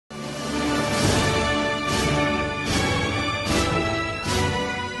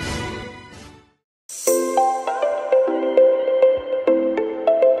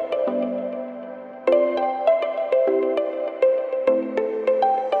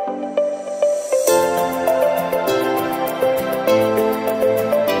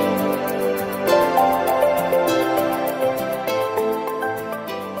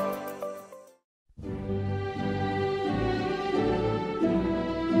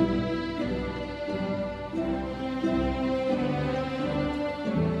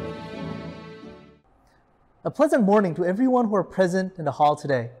A pleasant morning to everyone who are present in the hall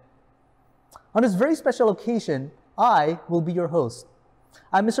today. On this very special occasion, I will be your host.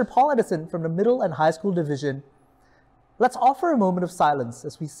 I'm Mr. Paul Edison from the Middle and High School Division. Let's offer a moment of silence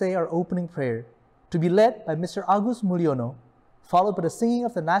as we say our opening prayer, to be led by Mr. Agus Mulyono, followed by the singing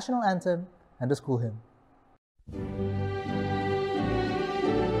of the national anthem and the school hymn.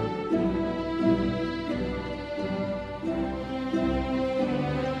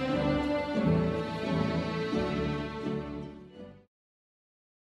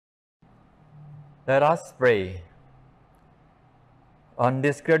 Let us pray. On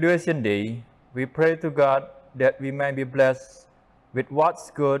this graduation day, we pray to God that we may be blessed with what's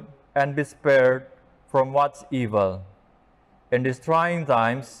good and be spared from what's evil. In these trying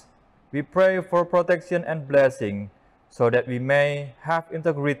times, we pray for protection and blessing so that we may have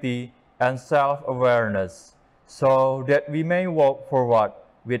integrity and self-awareness, so that we may walk forward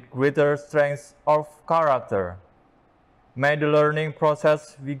with greater strength of character. May the learning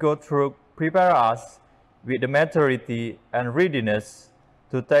process we go through prepare us with the maturity and readiness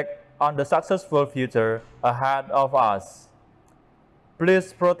to take on the successful future ahead of us.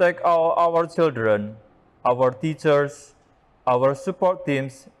 Please protect all our children, our teachers, our support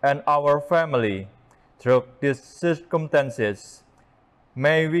teams, and our family through these circumstances.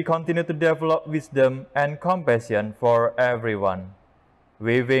 May we continue to develop wisdom and compassion for everyone,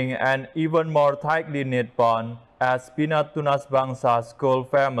 weaving an even more tightly knit bond as Bina Tunas Bangsa School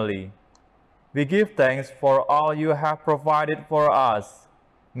family. We give thanks for all you have provided for us.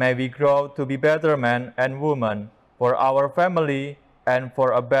 May we grow to be better men and women for our family and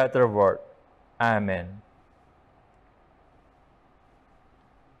for a better world. Amen.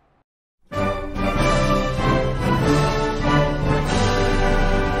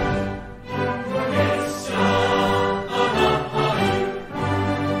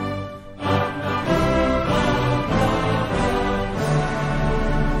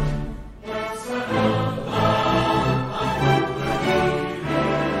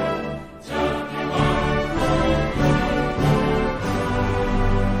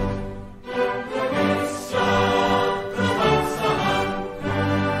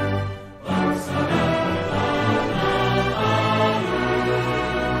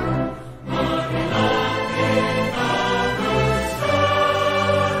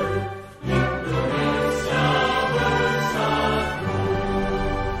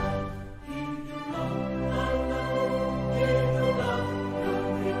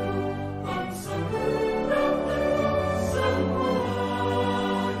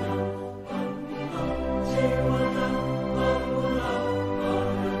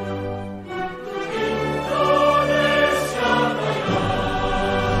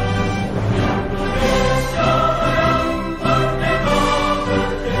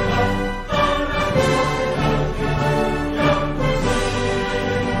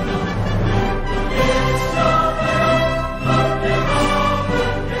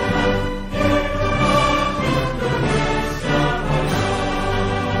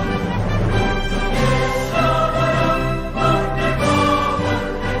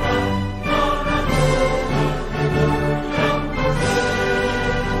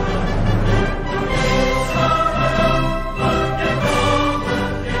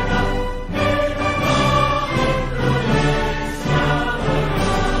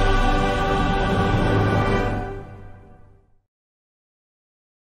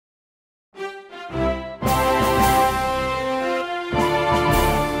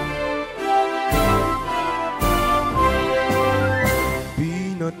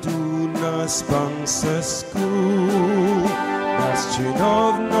 Bangsa School, bastion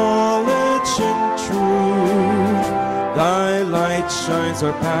of knowledge and truth. Thy light shines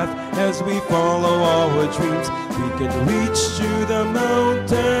our path as we follow our dreams. We can reach to the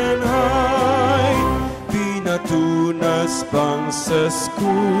mountain high. Pinatunas Bangsa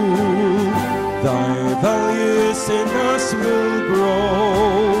School, thy values in us will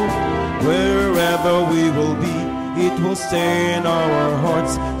grow. Wherever we will be, it will stay in our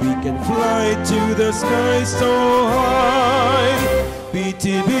hearts. We can fly to the sky so high.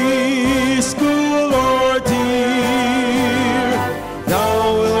 BTB School, our dear,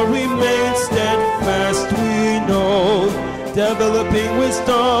 thou will remain steadfast, we know, developing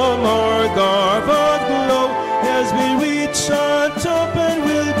wisdom, our garb of glow, as we reach on top and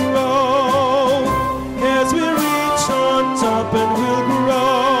we'll grow. As we reach on top and we'll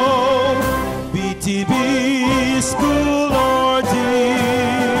grow. BTB School, our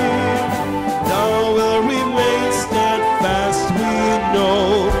dear, thou will remain steadfast, we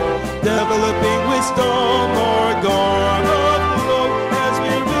know, developing wisdom, our garb of glow, as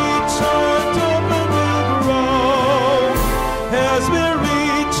we reach on top and we'll grow.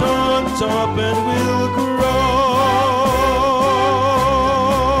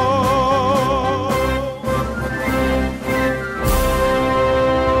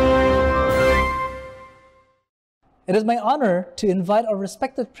 It is my honor to invite our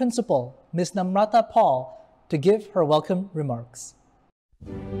respected principal, Ms. Namrata Paul, to give her welcome remarks.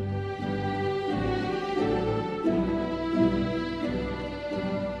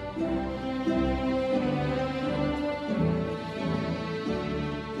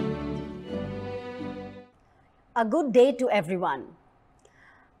 A good day to everyone.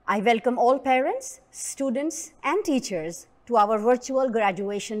 I welcome all parents, students, and teachers to our virtual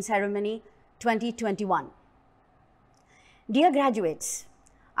graduation ceremony 2021. Dear graduates,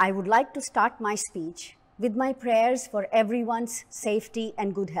 I would like to start my speech with my prayers for everyone's safety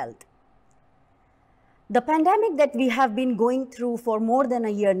and good health. The pandemic that we have been going through for more than a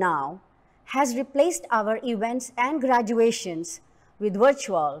year now has replaced our events and graduations with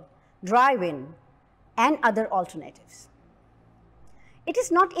virtual, drive-in, and other alternatives. It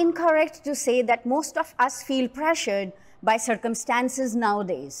is not incorrect to say that most of us feel pressured by circumstances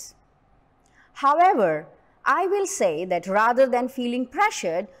nowadays. However, I will say that rather than feeling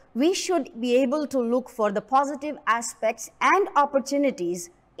pressured, we should be able to look for the positive aspects and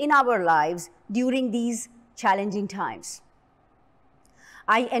opportunities in our lives during these challenging times.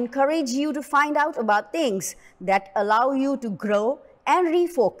 I encourage you to find out about things that allow you to grow and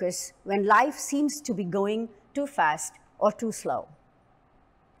refocus when life seems to be going too fast or too slow.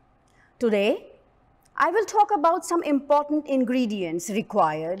 Today, I will talk about some important ingredients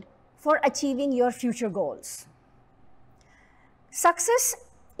required for achieving your future goals. Success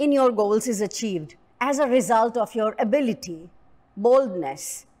in your goals is achieved as a result of your ability,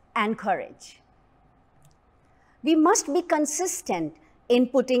 boldness, and courage. We must be consistent in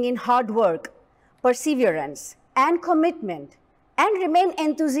putting in hard work, perseverance, and commitment, and remain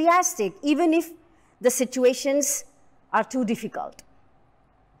enthusiastic even if the situations are too difficult.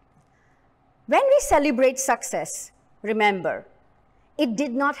 When we celebrate success, remember, it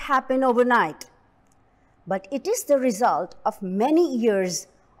did not happen overnight, but it is the result of many years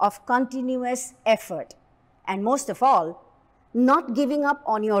of continuous effort, and most of all, not giving up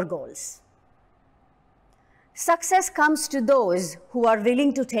on your goals. Success comes to those who are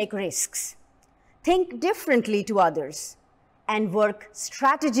willing to take risks, think differently to others, and work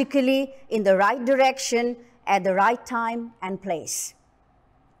strategically in the right direction at the right time and place.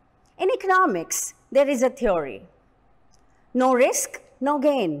 In economics, there is a theory: no risk, no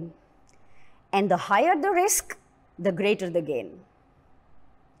gain. And the higher the risk, the greater the gain.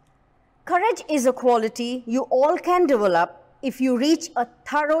 Courage is a quality you all can develop if you reach a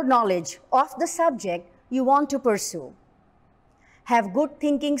thorough knowledge of the subject you want to pursue, have good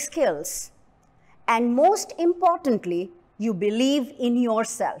thinking skills, and most importantly, you believe in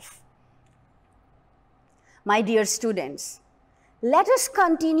yourself. My dear students, let us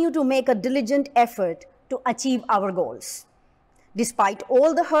continue to make a diligent effort to achieve our goals, despite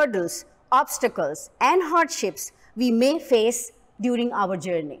all the hurdles, obstacles, and hardships we may face during our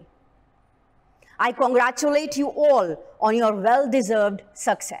journey. I congratulate you all on your well-deserved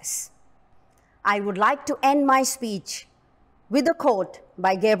success. I would like to end my speech with a quote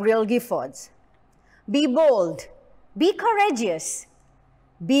by Gabriel Giffords: "Be bold, be courageous,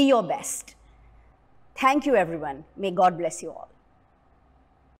 be your best." Thank you, everyone. May God bless you all.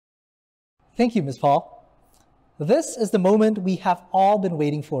 Thank you, Ms. Paul. This is the moment we have all been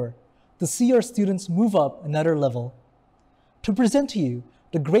waiting for, to see our students move up another level. To present to you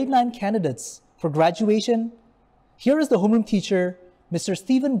the grade 9 candidates for graduation, here is the homeroom teacher, Mr.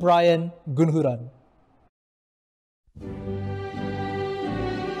 Stephen Brian Gunhuran.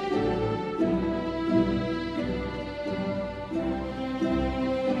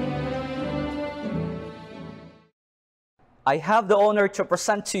 I have the honor to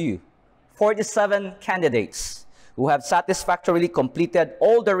present to you 47 candidates who have satisfactorily completed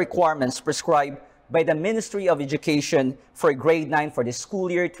all the requirements prescribed by the Ministry of Education for grade 9 for the school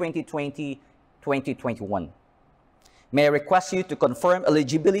year 2020-2021. May I request you to confirm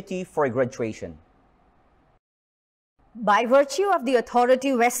eligibility for graduation? By virtue of the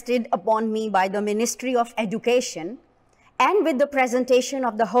authority vested upon me by the Ministry of Education, and with the presentation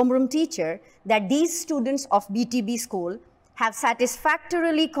of the homeroom teacher, that these students of BTB School have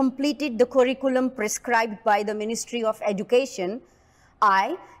satisfactorily completed the curriculum prescribed by the Ministry of Education,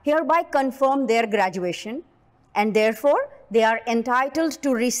 I hereby confirm their graduation, and therefore they are entitled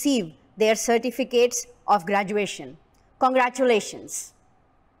to receive their certificates of graduation. Congratulations.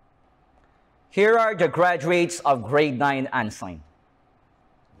 Here are the graduates of grade 9 Ensign.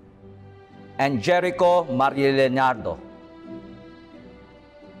 Angelico Marileonardo.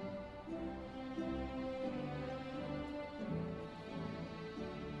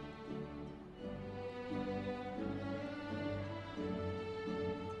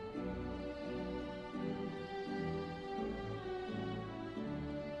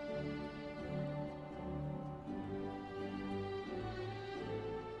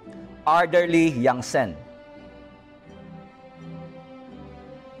 Arderly Yangsen.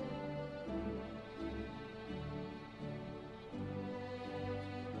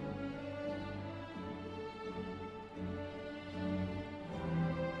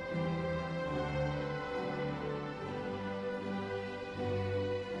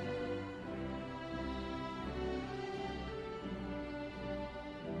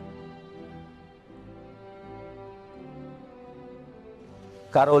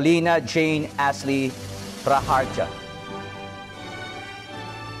 Carolina Jane Ashley Praharja.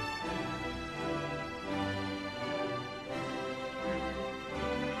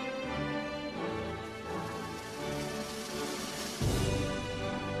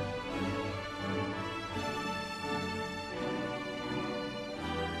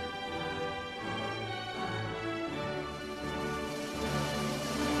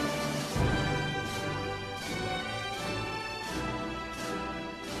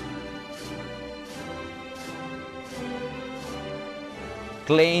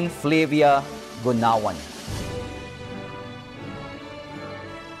 Klein Flavia Gunawan.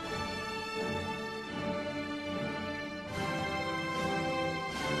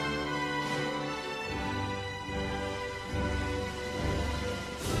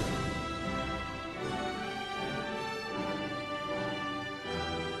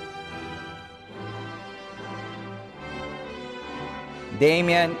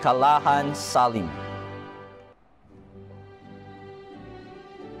 Damian Kalahan Salim.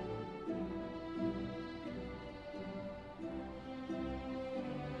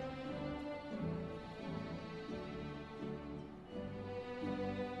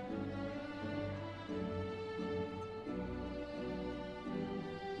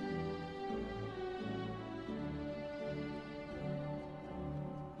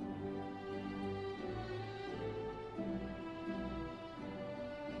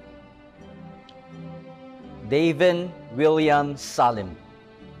 Davin William Salim.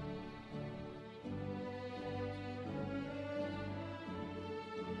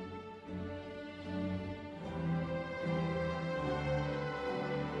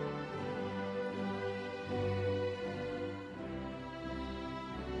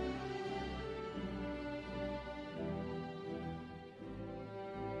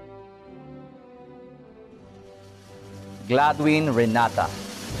 Gladwin Renata.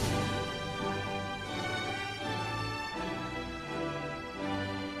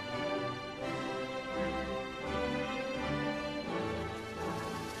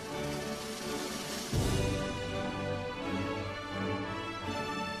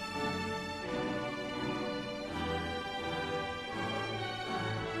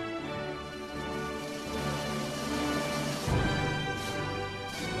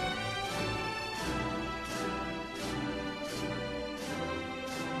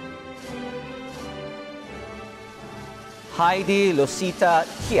 Heidi Losita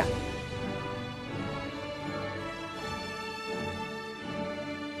Kia.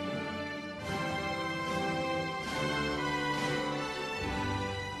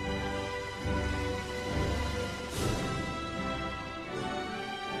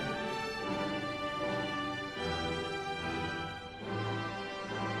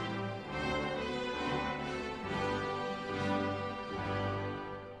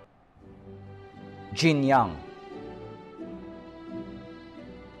 Jin Yang.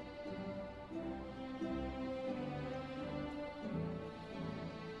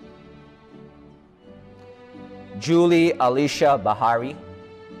 Julie Alicia Bahari.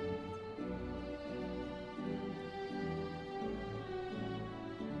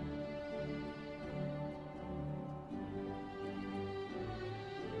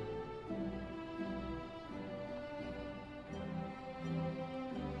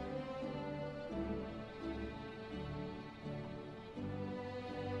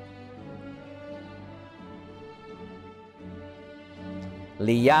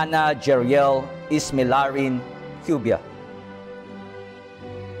 Liana Jeriel Ismilarin Cubia.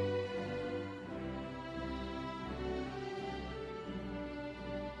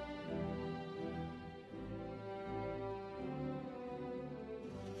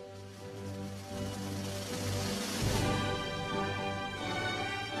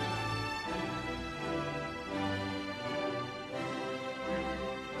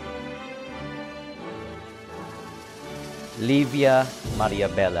 Livia Maria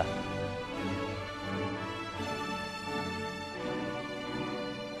Bella.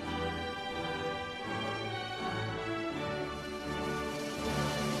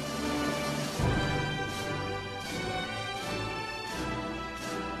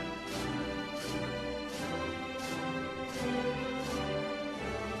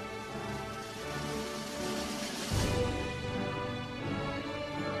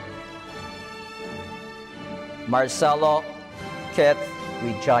 Marcelo Keth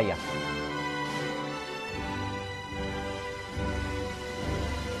Wijaya.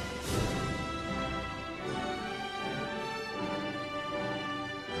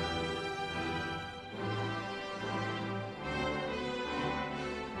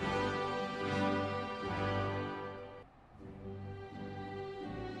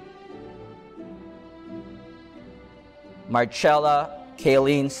 Marcella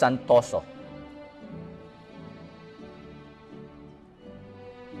Kaylene Santoso.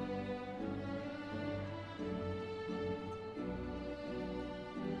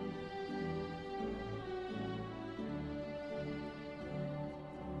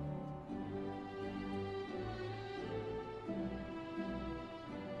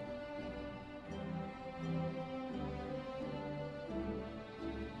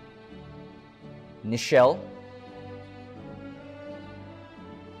 Nichelle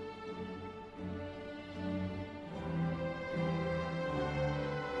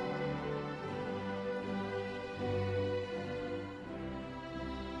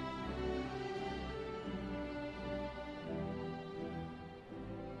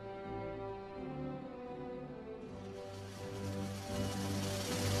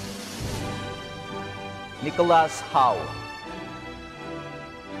Nicholas Howe.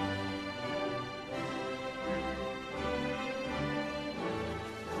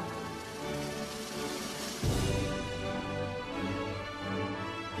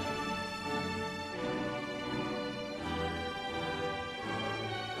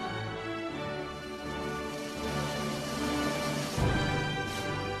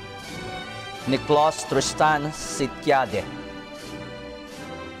 Nicholas Tristan Sitkiade.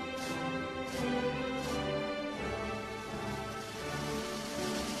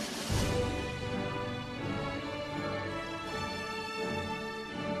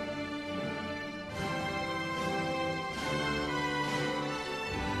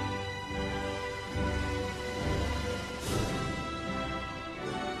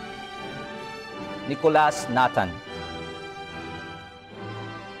 Nicholas Nathan.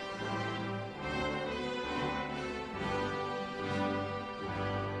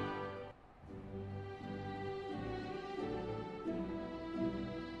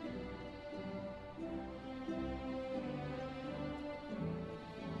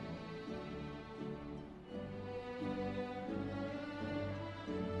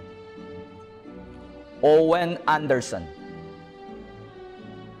 Owen Anderson.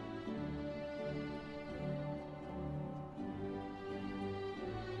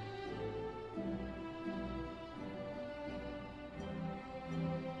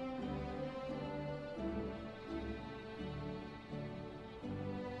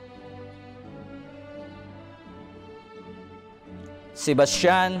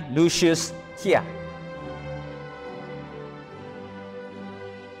 Sebastian Lucius Kia.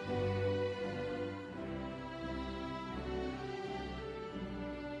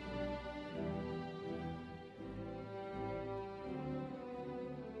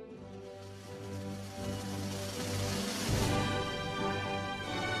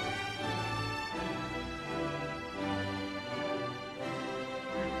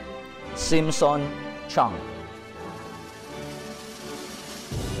 Simpson Chung.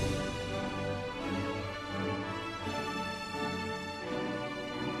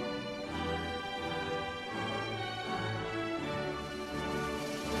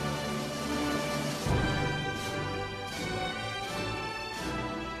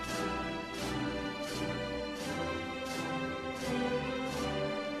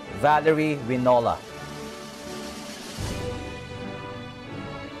 Valerie Vinola.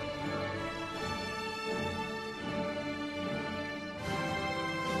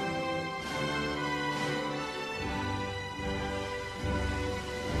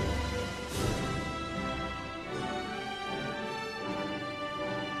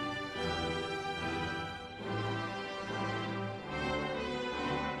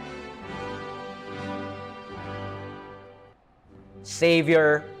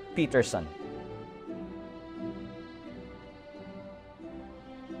 Xavier Peterson.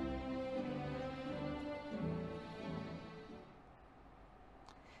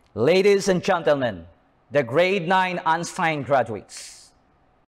 Ladies and gentlemen, the grade 9 Einstein graduates.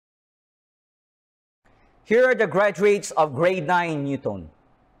 Here are the graduates of grade 9 Newton.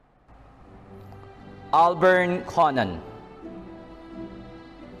 Alburn Conan.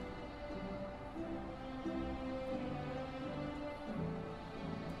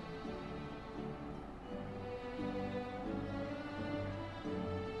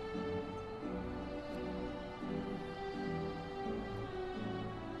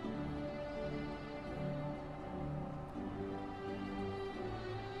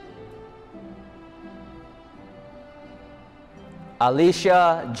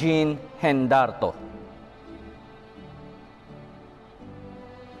 Alicia Jean Hendarto.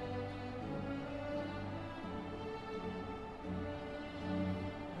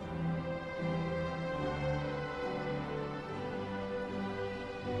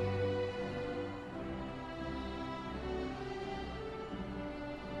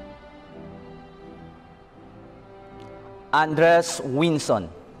 Andres Winson.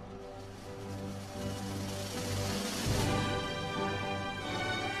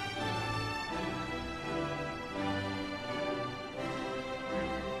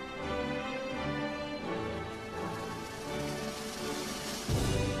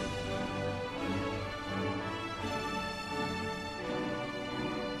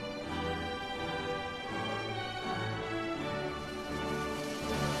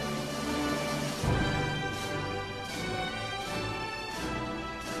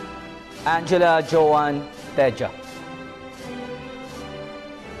 Angela Joan Teja.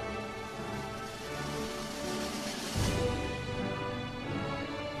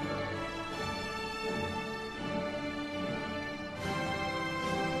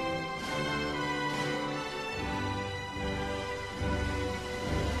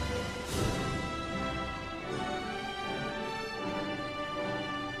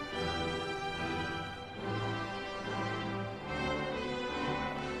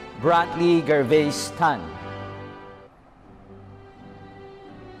 Brantley Gervais Tan.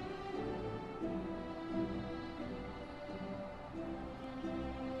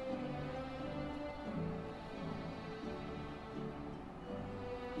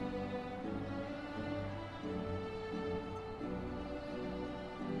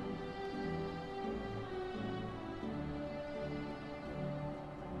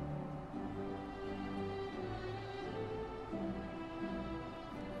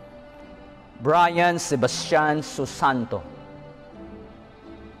 Brian Sebastian Susanto.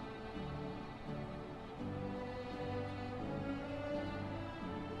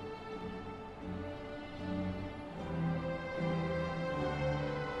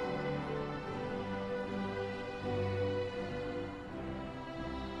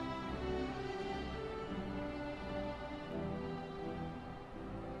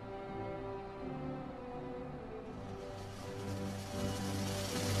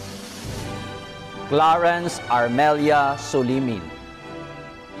 Clarence Armelia Sulimin.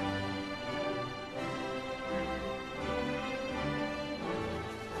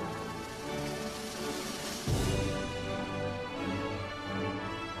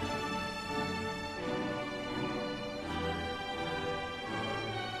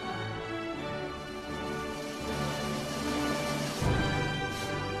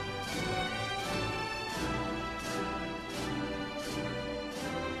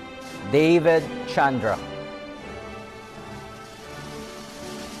 David Chandra.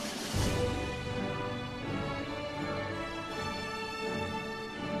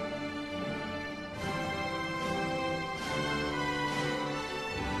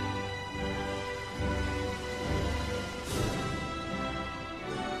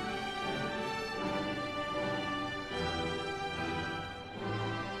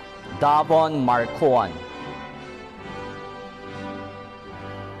 Davon Marcoan.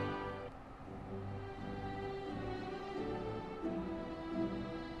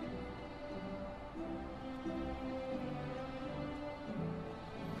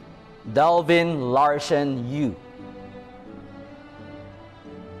 Delvin Larson Yu.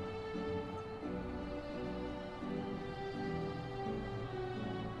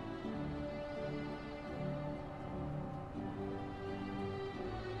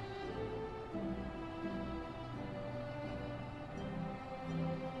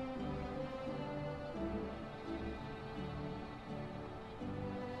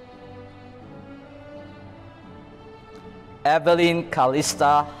 Evelyn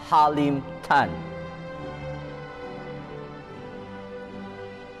Calista Halim Tan.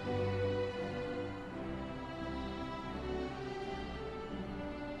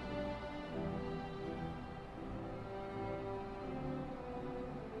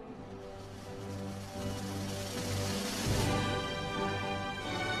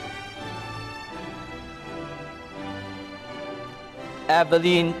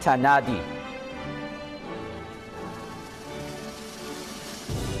 Evelyn Tanadi.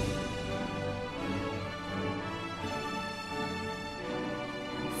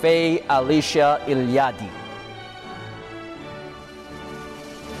 Faye Alicia Ilyadi.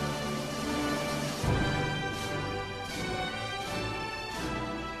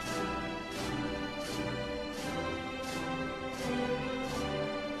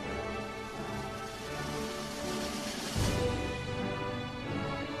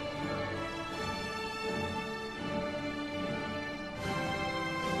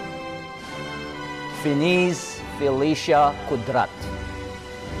 Finiz Felicia Kudrat.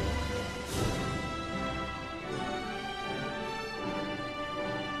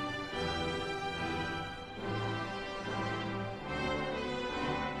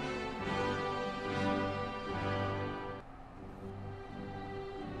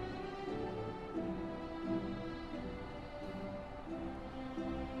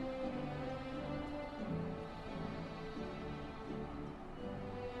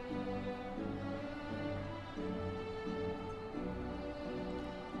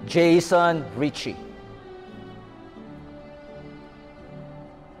 Jason Ritchie.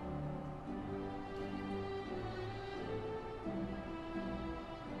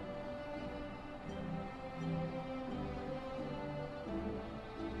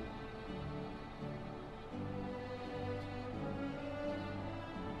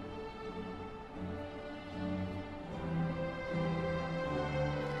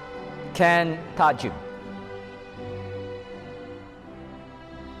 Ken Tajib.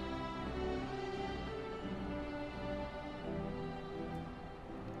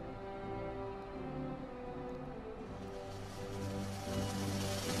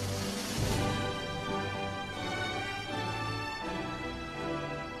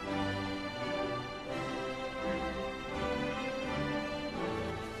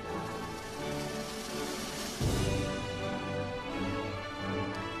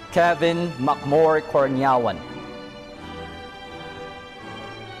 Kevin McMore Cornyawan.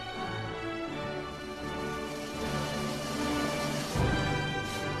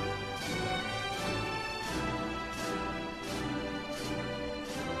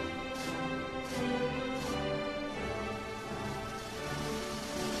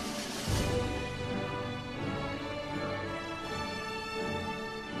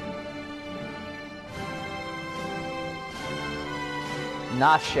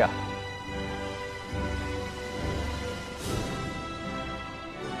 Nasha.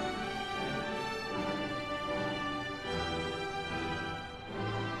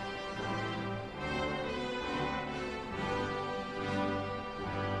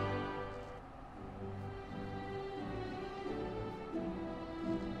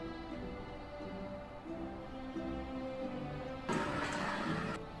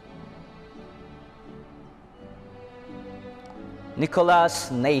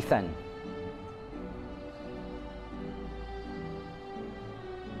 Nicholas Nathan.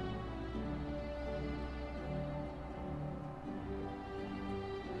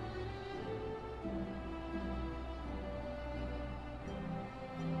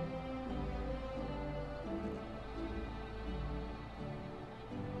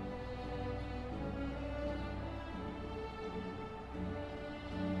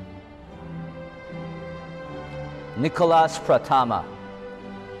 Nicholas Pratama.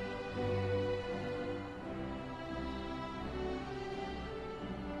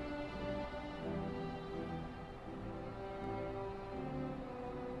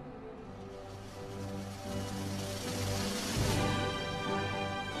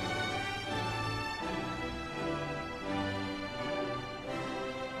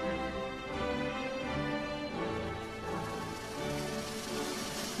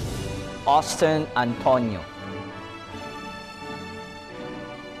 Austin Antonio.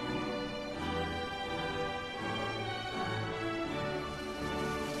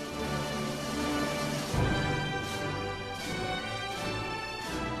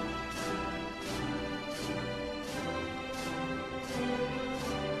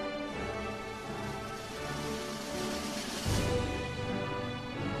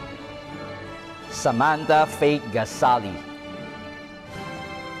 Samantha Faith Gasali.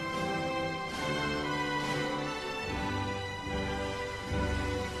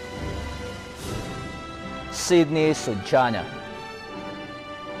 Sydney Sujana.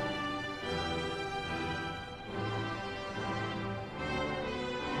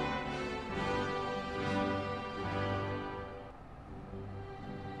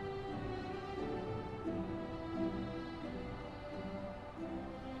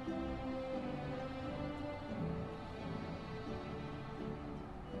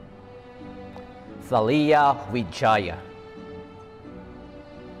 Thalia Wijaya.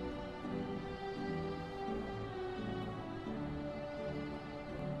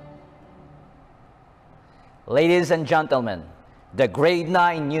 Ladies and gentlemen, the grade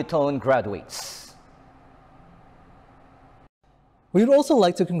 9 Newton graduates. We would also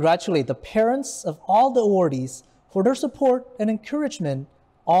like to congratulate the parents of all the awardees for their support and encouragement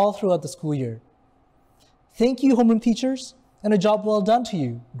all throughout the school year. Thank you, homeroom teachers, and a job well done to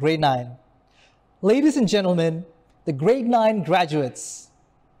you, grade 9. Ladies and gentlemen, the grade 9 graduates.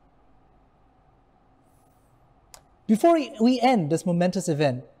 Before we end this momentous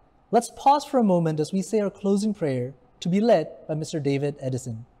event, let's pause for a moment as we say our closing prayer, to be led by Mr. David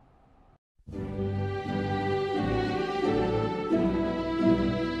Edison.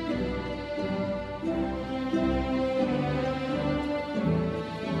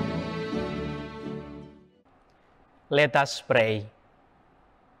 Let us pray.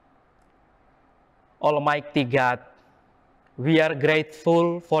 Almighty God, we are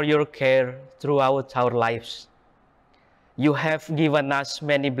grateful for your care throughout our lives. You have given us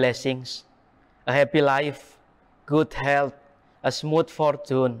many blessings, a happy life, good health, a smooth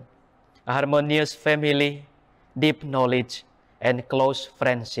fortune, a harmonious family, deep knowledge, and close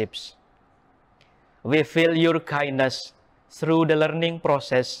friendships. We feel your kindness through the learning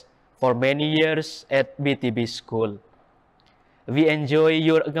process for many years at BTB School. We enjoy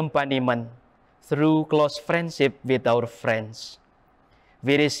your accompaniment through close friendship with our friends.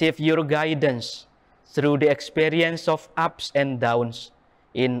 We receive your guidance through the experience of ups and downs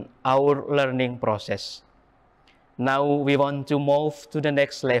in our learning process. Now we want to move to the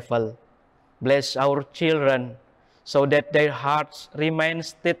next level. Bless our children so that their hearts remain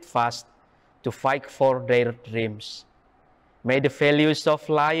steadfast to fight for their dreams. May the values of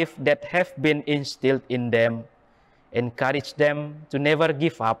life that have been instilled in them encourage them to never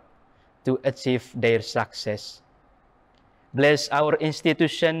give up to achieve their success. Bless our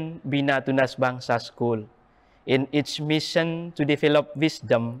institution, Bina Tunas Bangsa School, in its mission to develop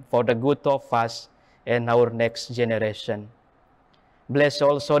wisdom for the good of us and our next generation. Bless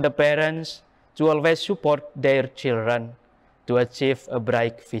also the parents to always support their children to achieve a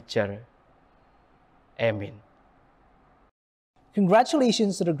bright future. Amen.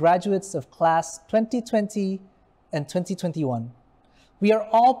 Congratulations to the graduates of class 2020 and 2021. We are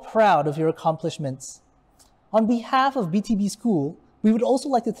all proud of your accomplishments. On behalf of BTB School, we would also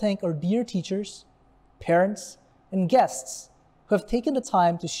like to thank our dear teachers, parents, and guests who have taken the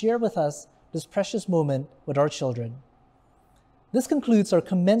time to share with us this precious moment with our children. This concludes our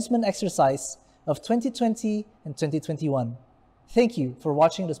commencement exercise of 2020 and 2021. Thank you for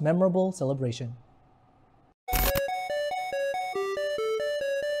watching this memorable celebration.